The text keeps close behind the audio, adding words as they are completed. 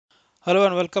Hello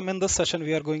and welcome. In this session,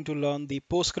 we are going to learn the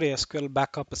PostgreSQL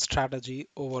backup strategy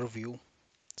overview.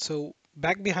 So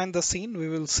back behind the scene, we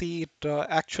will see it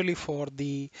actually for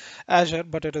the Azure,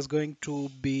 but it is going to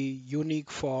be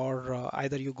unique for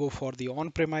either you go for the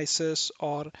on-premises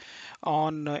or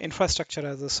on infrastructure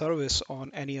as a service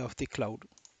on any of the cloud.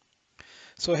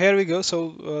 So here we go.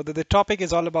 So the topic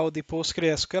is all about the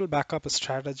PostgreSQL backup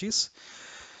strategies.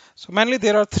 So mainly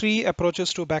there are three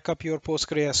approaches to backup your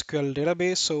PostgreSQL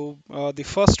database. So the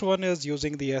first one is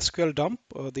using the SQL dump.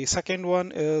 The second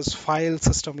one is file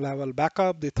system level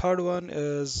backup. The third one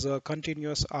is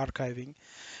continuous archiving.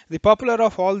 The popular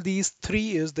of all these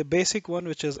three is the basic one,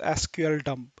 which is SQL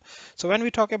dump. So when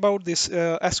we talk about this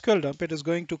SQL dump, it is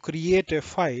going to create a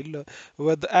file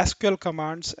with SQL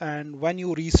commands, and when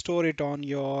you restore it on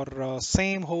your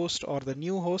same host or the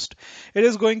new host, it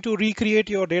is going to recreate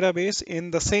your database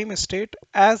in the same state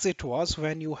as it was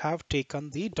when you have taken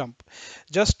the dump.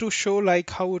 Just to show like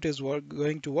how it is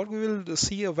going to work, we will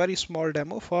see a very small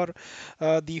demo for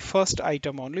the first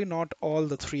item only, not all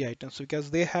the three items,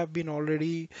 because they have been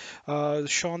already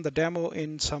shown the demo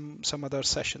in some other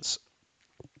sessions.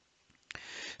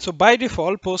 So by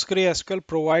default, PostgreSQL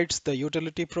provides the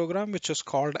utility program which is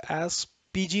called as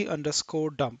pg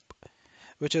underscore dump,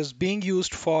 which is being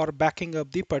used for backing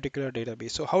up the particular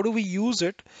database. So how do we use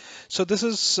it? So this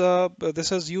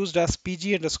is used as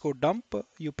pg underscore dump.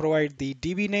 You provide the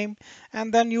DB name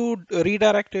and then you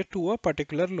redirect it to a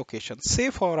particular location.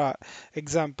 Say for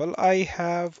example, I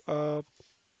have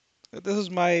this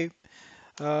is my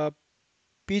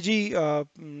PG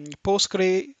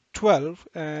Postgre 12,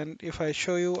 and if I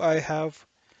show you, I have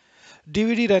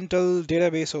DVD rental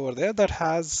database over there that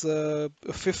has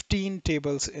 15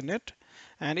 tables in it.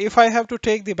 And if I have to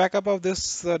take the backup of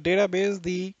this database,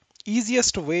 the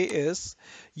easiest way is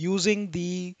using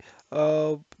the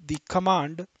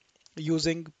command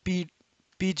using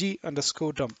pg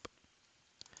underscore dump.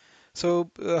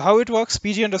 So how it works,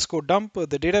 pg underscore dump, the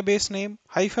database name,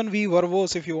 hyphen v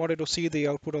verbose if you wanted to see the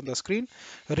output on the screen,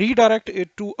 redirect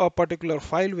it to a particular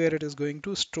file where it is going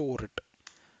to store it.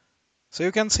 So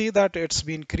you can see that it's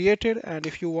been created, and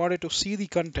if you wanted to see the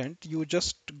content, you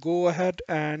just go ahead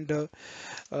and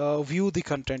view the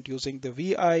content using the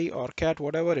VI or cat,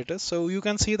 whatever it is. So you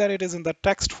can see that it is in the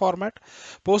text format.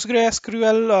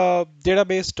 PostgreSQL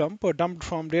database dump, dumped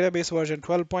from database version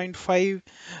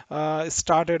 12.5,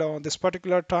 started on this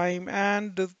particular time,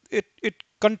 and it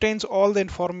contains all the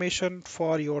information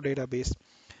for your database.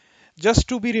 Just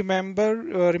to be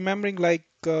remembering, like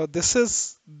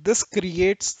this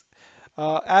creates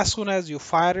as soon as you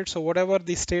fire it. So whatever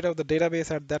the state of the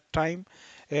database at that time,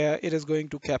 it is going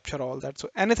to capture all that. So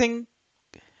anything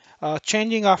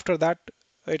changing after that,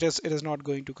 it is not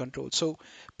going to control. So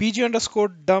pg underscore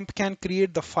dump can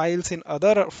create the files in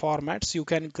other formats. You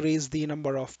can increase the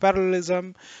number of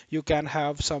parallelism. You can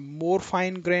have some more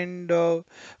fine-grained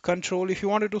control. If you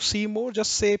wanted to see more,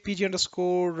 just say pg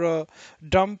underscore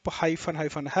dump hyphen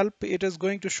hyphen help. It is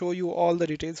going to show you all the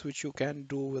details which you can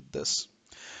do with this.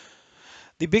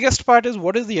 The biggest part is,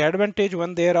 what is the advantage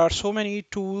when there are so many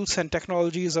tools and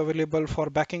technologies available for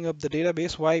backing up the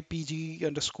database? Why pg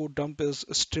underscore dump is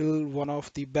still one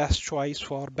of the best choice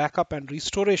for backup and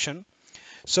restoration?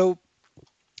 So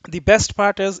the best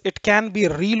part is it can be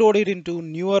reloaded into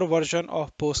newer version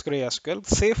of PostgreSQL.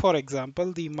 Say for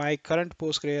example, my current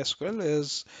PostgreSQL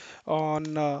is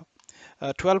on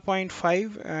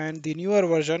 12.5, and the newer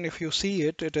version, if you see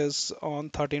it, it is on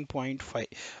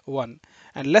 13.1.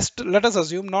 And let us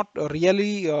assume, not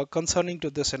really concerning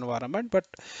to this environment, but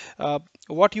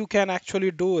what you can actually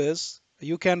do is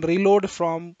you can reload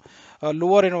from a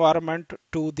lower environment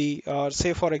to the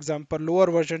say for example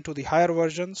lower version to the higher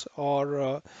versions,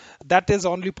 or that is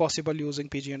only possible using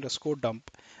pg underscore dump.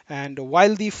 And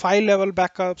while the file level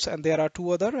backups, and there are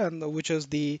two other, and which is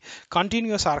the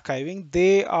continuous archiving,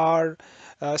 they are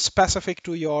specific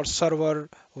to your server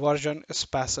version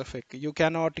specific. You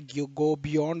cannot go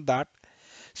beyond that.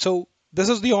 So this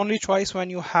is the only choice when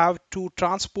you have to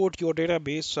transport your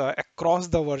database across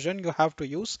the version. You have to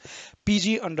use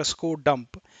pg underscore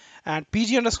dump. And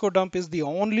pg underscore dump is the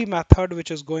only method which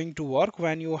is going to work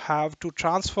when you have to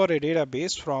transfer a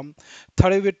database from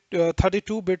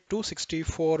 32-bit to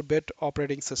 64-bit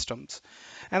operating systems.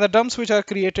 And the dumps which are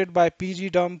created by pg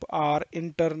dump are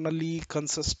internally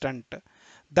consistent.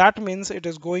 That means it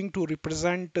is going to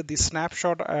represent the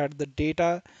snapshot at the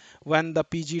data when the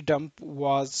pg dump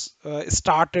was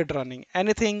started running.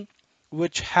 Anything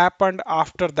which happened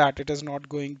after that, it is not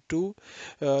going to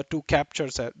capture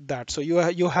that. So you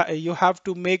have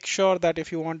to make sure that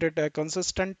if you wanted a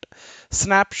consistent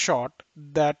snapshot,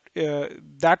 that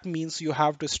that means you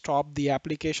have to stop the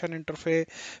application interface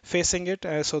facing it,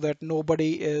 so that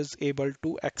nobody is able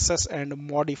to access and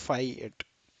modify it.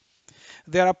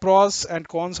 There are pros and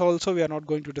cons also. We are not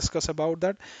going to discuss about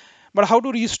that. But how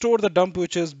to restore the dump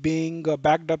which is being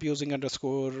backed up using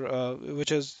underscore,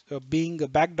 which is being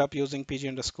backed up using pg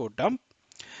underscore dump.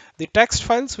 The text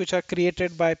files which are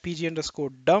created by pg underscore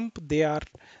dump,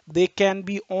 they can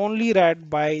be only read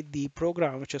by the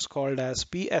program which is called as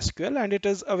PSQL, and it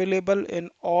is available in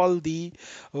all the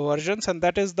versions, and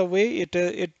that is the way it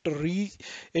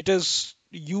is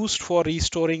used for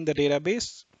restoring the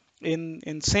database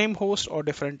in same host or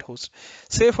different host.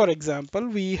 Say for example,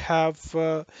 we have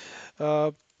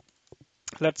uh,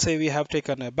 let's say we have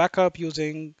taken a backup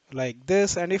using like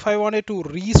this, and if I wanted to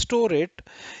restore it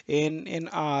in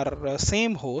our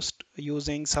same host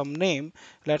using some name,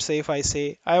 let's say if I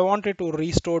say I wanted to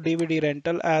restore dvd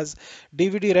rental as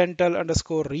dvd rental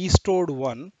underscore restored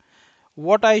one,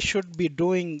 what I should be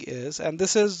doing is, and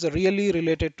this is really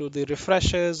related to the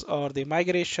refreshes or the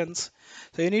migrations.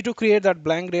 So you need to create that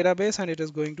blank database and it is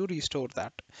going to restore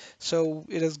that. So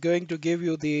it is going to give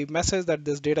you the message that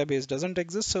this database doesn't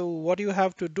exist. So what you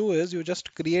have to do is you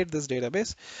just create this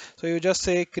database. So you just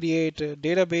say create a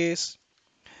database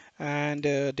and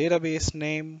database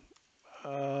name.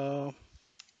 Uh,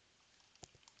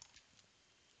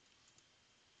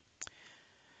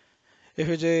 If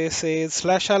you just say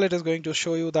 /l, it is going to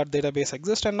show you that database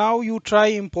exists. And now you try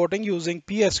importing using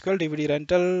PSQL DVD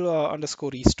rental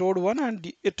underscore restored one,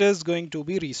 and it is going to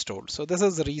be restored. So this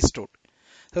is restored.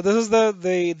 So this is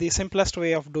the simplest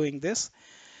way of doing this.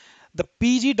 The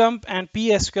pgdump and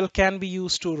PSQL can be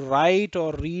used to write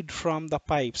or read from the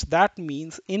pipes. That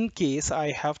means in case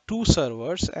I have two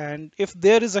servers and if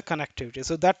there is a connectivity,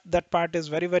 so that part is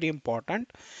very, very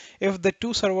important. If the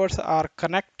two servers are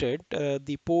connected,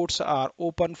 the ports are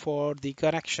open for the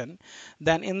connection,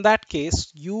 then in that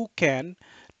case you can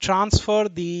transfer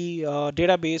the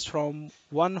database from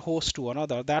one host to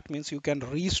another. That means you can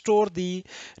restore the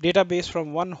database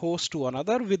from one host to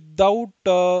another without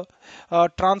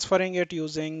transferring it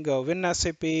using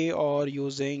WinSCP or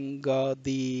using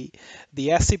the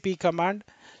SCP command.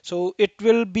 So it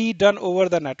will be done over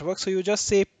the network. So you just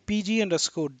say pg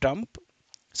underscore dump.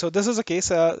 So this is a case.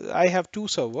 I have two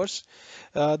servers.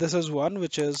 This is one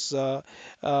which is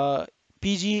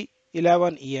PG11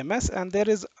 EMS, and there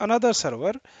is another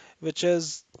server which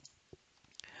is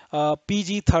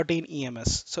PG13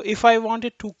 EMS. So if I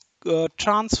wanted to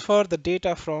transfer the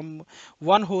data from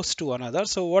one host to another,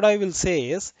 so what I will say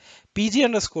is PG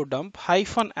underscore dump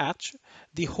hyphen h,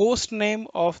 the host name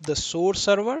of the source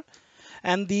server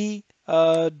and the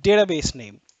database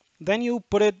name. Then you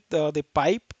put it the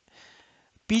pipe.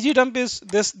 PGDump is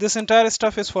this entire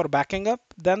stuff is for backing up.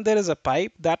 Then there is a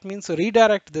pipe that means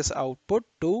redirect this output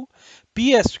to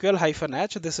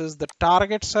PSQL-H. This is the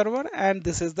target server and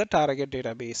this is the target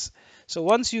database. So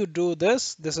once you do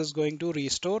this, this is going to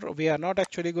restore. We are not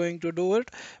actually going to do it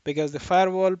because the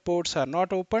firewall ports are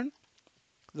not open.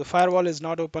 The firewall is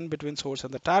not open between source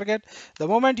and the target. The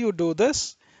moment you do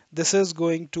this, this is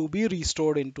going to be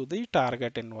restored into the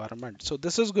target environment. So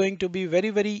this is going to be very,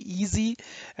 very easy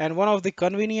and one of the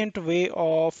convenient way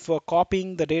of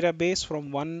copying the database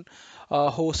from one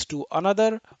host to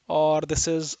another. Or this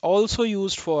is also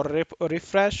used for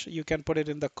refresh. You can put it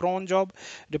in the cron job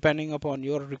depending upon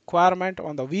your requirement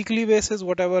on the weekly basis.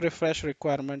 Whatever refresh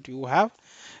requirement you have,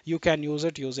 you can use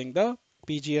it using the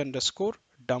pg underscore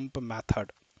dump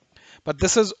method. But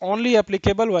this is only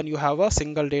applicable when you have a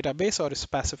single database or a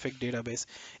specific database.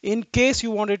 In case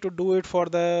you wanted to do it for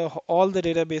the all the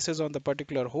databases on the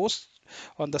particular host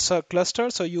on the cluster,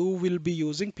 so you will be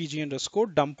using pg underscore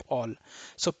dump all.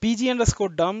 So pg underscore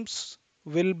dumps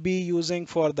will be using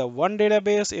for the one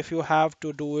database. If you have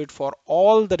to do it for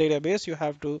all the database, you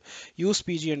have to use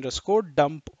pg underscore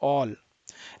dump all.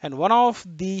 And one of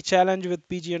the challenge with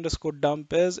pg underscore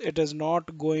dump is it is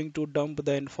not going to dump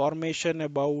the information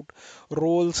about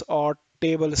roles or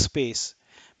table space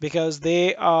because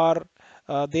they are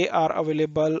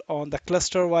available on the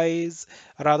cluster wise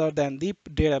rather than the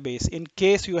database. In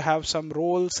case you have some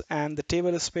roles and the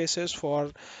table spaces for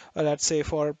let's say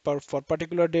for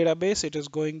particular database, it is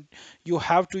going, you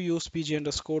have to use pg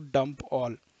underscore dump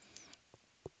all.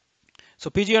 So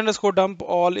pg underscore dump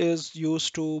all is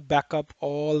used to back up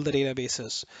all the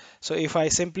databases. So if I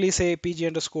simply say pg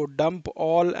underscore dump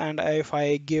all, and if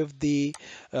I give the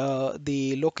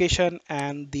location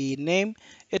and the name,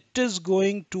 it is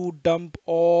going to dump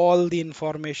all the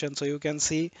information. So you can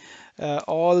see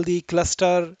all the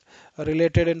cluster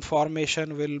related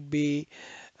information will be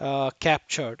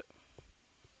captured.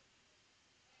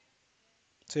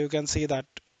 So you can see that.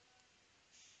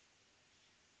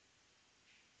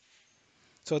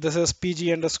 So this is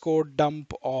pg underscore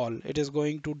dump all. It is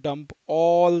going to dump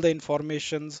all the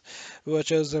informations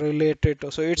which is related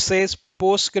to. So it says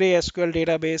PostgreSQL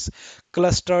database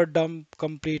cluster dump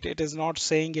complete. It is not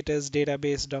saying it is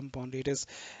database dump only. It is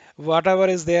whatever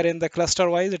is there in the cluster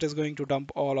wise, it is going to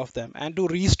dump all of them. And to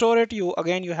restore it, you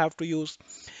have to use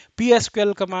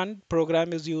PSQL command.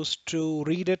 Program is used to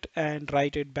read it and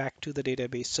write it back to the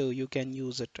database, so you can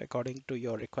use it according to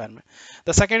your requirement.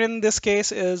 The second in this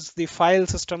case is the file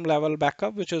system level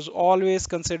backup, which is always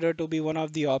considered to be one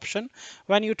of the option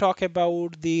when you talk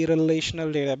about the relational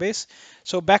database.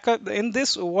 So backup in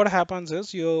this, what happens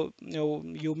is you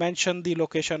mention the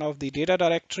location of the data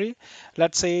directory.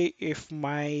 Let's say if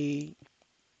my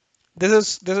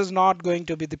this is not going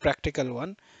to be the practical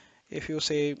one. If you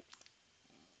say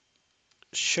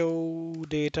show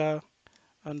data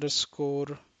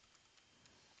underscore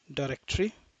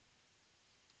directory,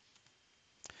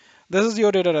 this is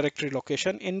your data directory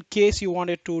location. In case you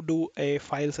wanted to do a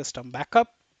file system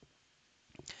backup,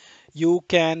 you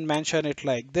can mention it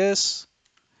like this: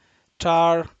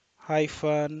 tar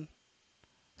hyphen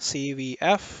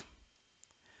cvf.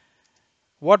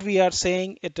 What we are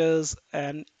saying, it is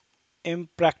an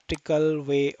impractical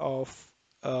way of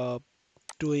uh,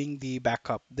 doing the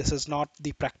backup. This is not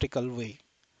the practical way.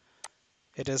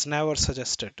 It is never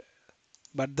suggested,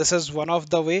 but this is one of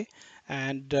the way.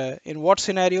 And in what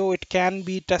scenario it can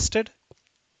be tested,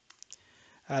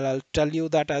 I'll tell you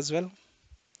that as well.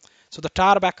 So the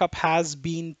tar backup has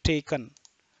been taken.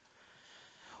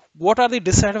 What are the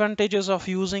disadvantages of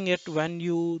using it when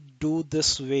you do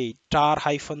this way,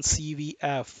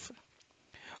 tar-cvf,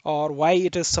 or why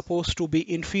it is supposed to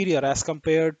be inferior as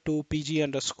compared to pg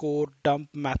underscore dump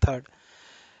method?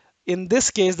 In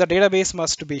this case, the database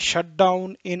must be shut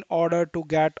down in order to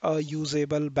get a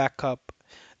usable backup.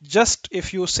 Just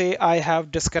if you say I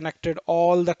have disconnected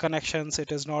all the connections,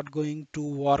 it is not going to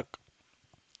work,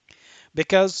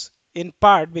 because in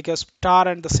part because tar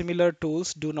and the similar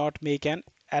tools do not make an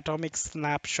atomic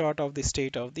snapshot of the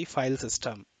state of the file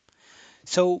system.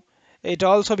 So it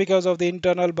also because of the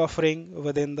internal buffering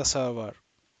within the server.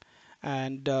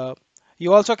 And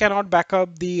you also cannot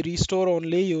backup the restore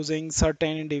only using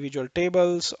certain individual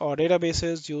tables or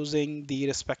databases using the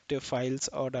respective files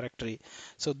or directory.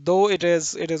 So though it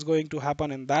is going to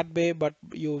happen in that way, but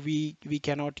we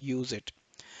cannot use it.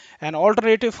 An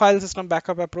alternative file system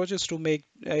backup approach is to make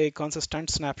a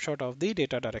consistent snapshot of the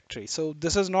data directory. So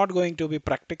this is not going to be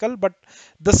practical, but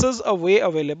this is a way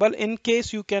available in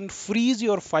case you can freeze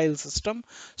your file system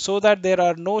so that there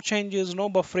are no changes, no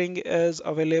buffering is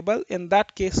available. In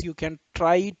that case, you can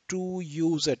try to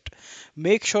use it.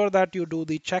 Make sure that you do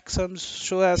the checksums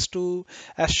so as to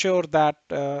assure that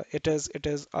it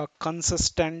is a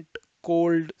consistent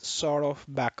cold sort of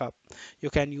backup.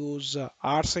 You can use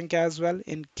rsync as well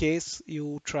in case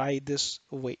you try this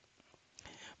way.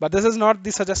 But this is not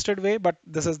the suggested way, but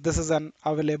this is an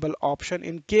available option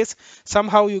in case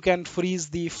somehow you can freeze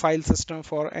the file system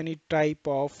for any type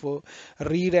of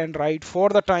read and write for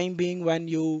the time being when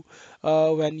you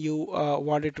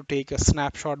wanted to take a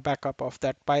snapshot backup of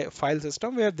that file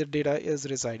system where the data is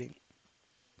residing.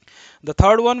 The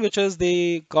third one, which is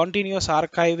the continuous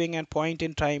archiving and point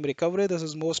in time recovery, this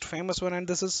is most famous one, and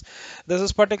this is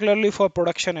particularly for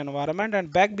production environment.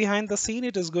 And back behind the scene,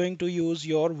 it is going to use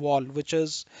your wall, which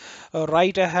is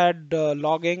write ahead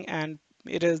logging, and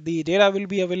it is the data will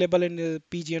be available in the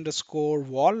pg underscore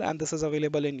wall, and this is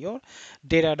available in your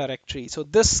data directory. So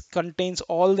this contains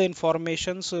all the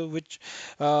information which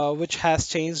has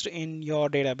changed in your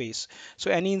database. So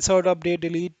any insert, update,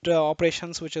 delete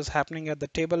operations which is happening at the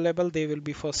table level, they will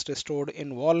be first stored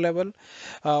in wall level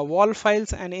wall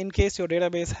files. And in case your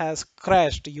database has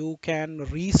crashed, you can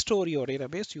restore your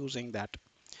database using that.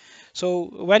 So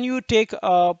when you take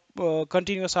a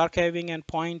continuous archiving and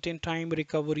point in time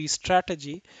recovery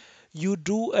strategy, you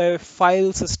do a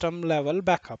file system level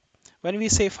backup. When we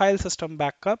say file system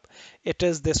backup, it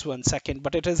is this one second,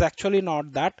 but it is actually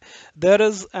not that. There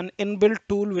is an inbuilt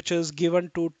tool which is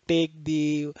given to take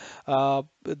the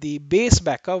base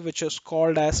backup, which is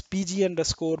called as pg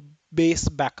underscore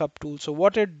database backup tool. So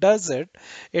what it does,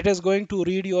 it is going to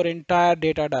read your entire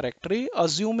data directory,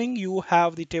 assuming you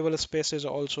have the table spaces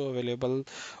also available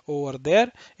over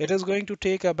there. It is going to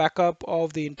take a backup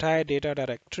of the entire data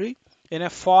directory in a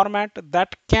format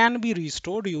that can be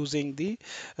restored using the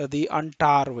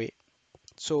untar way.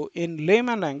 So in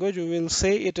layman language, we will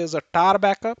say it is a tar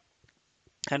backup,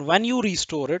 and when you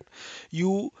restore it,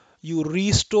 you you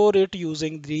restore it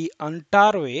using the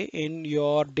untar way in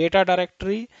your data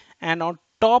directory, and on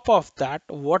top of that,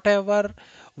 whatever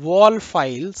wall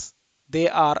files they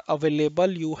are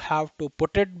available, you have to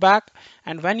put it back.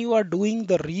 And when you are doing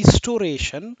the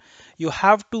restoration, you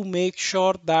have to make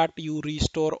sure that you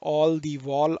restore all the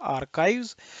wall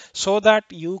archives so that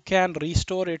you can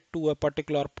restore it to a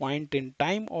particular point in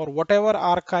time, or whatever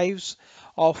archives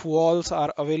of walls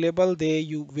are available, they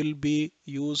you will be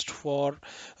used for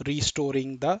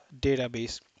restoring the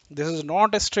database. This is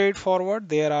not straightforward.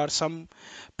 There are some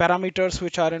parameters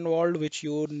which are involved which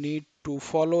you need to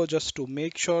follow just to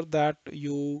make sure that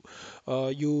you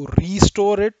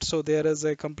restore it. So there is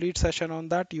a complete session on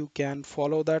that. You can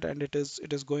follow that, and it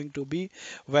is going to be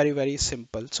very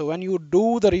simple. So when you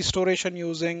do the restoration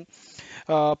using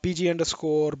pg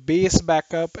underscore base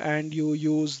backup, and you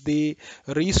use the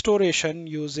restoration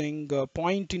using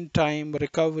point in time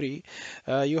recovery,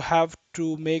 you have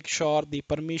to make sure the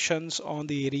permissions on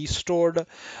the restored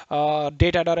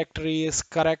data directory is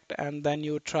correct, and then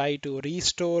you try to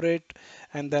restore it,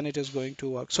 and then it is going to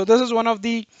work. So this is one of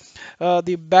the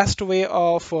best way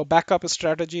of backup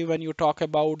strategy when you talk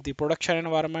about the production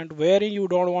environment, wherein you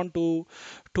don't want to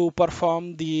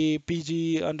perform the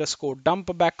pg underscore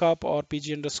dump backup or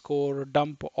pg underscore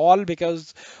dump all,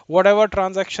 because whatever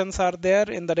transactions are there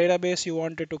in the database, you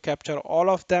wanted to capture all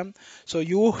of them. So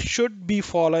you should be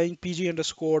following pg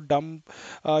underscore dump,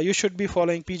 you should be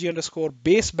following pg underscore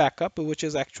base backup, which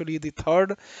is actually the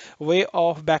third way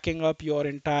of backing up your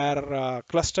entire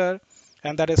cluster,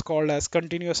 and that is called as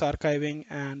continuous archiving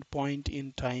and point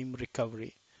in time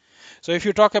recovery. So if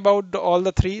you talk about all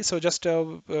the three, so just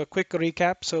a quick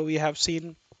recap. So we have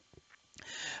seen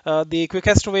the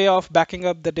quickest way of backing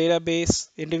up the database,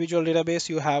 individual database,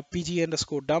 you have pg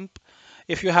underscore dump.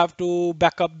 If you have to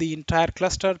back up the entire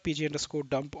cluster, pg underscore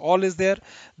dump all is there.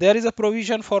 There is a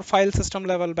provision for file system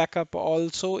level backup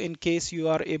also, in case you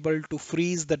are able to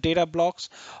freeze the data blocks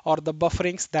or the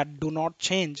bufferings that do not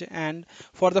change. And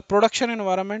for the production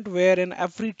environment, wherein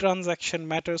every transaction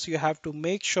matters, you have to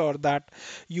make sure that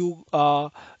you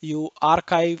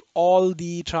archive all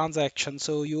the transactions.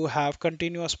 So you have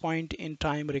continuous point in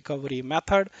time recovery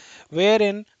method,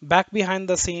 wherein back behind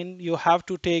the scene you have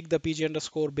to take the pg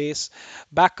underscore base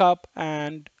backup,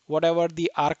 and whatever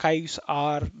the archives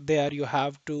are there, you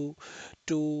have to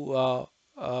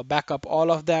back up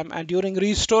all of them. And during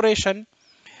restoration,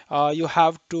 you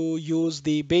have to use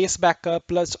the base backup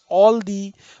plus all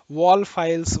the wall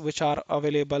files which are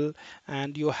available,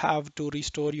 and you have to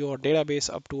restore your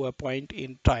database up to a point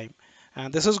in time.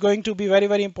 And this is going to be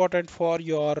very important for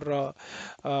your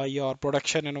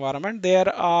production environment.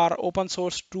 There are open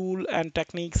source tool and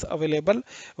techniques available,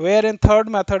 wherein third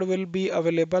method will be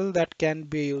available that can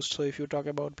be used. So if you talk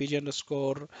about pg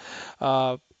underscore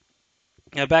uh,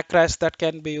 a backrash that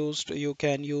can be used, you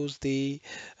can use the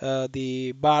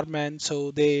barman.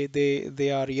 So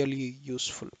they are really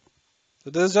useful. So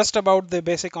this is just about the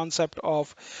basic concept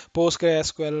of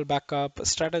PostgreSQL backup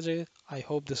strategy. I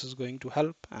hope this is going to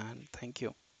help, and thank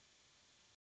you.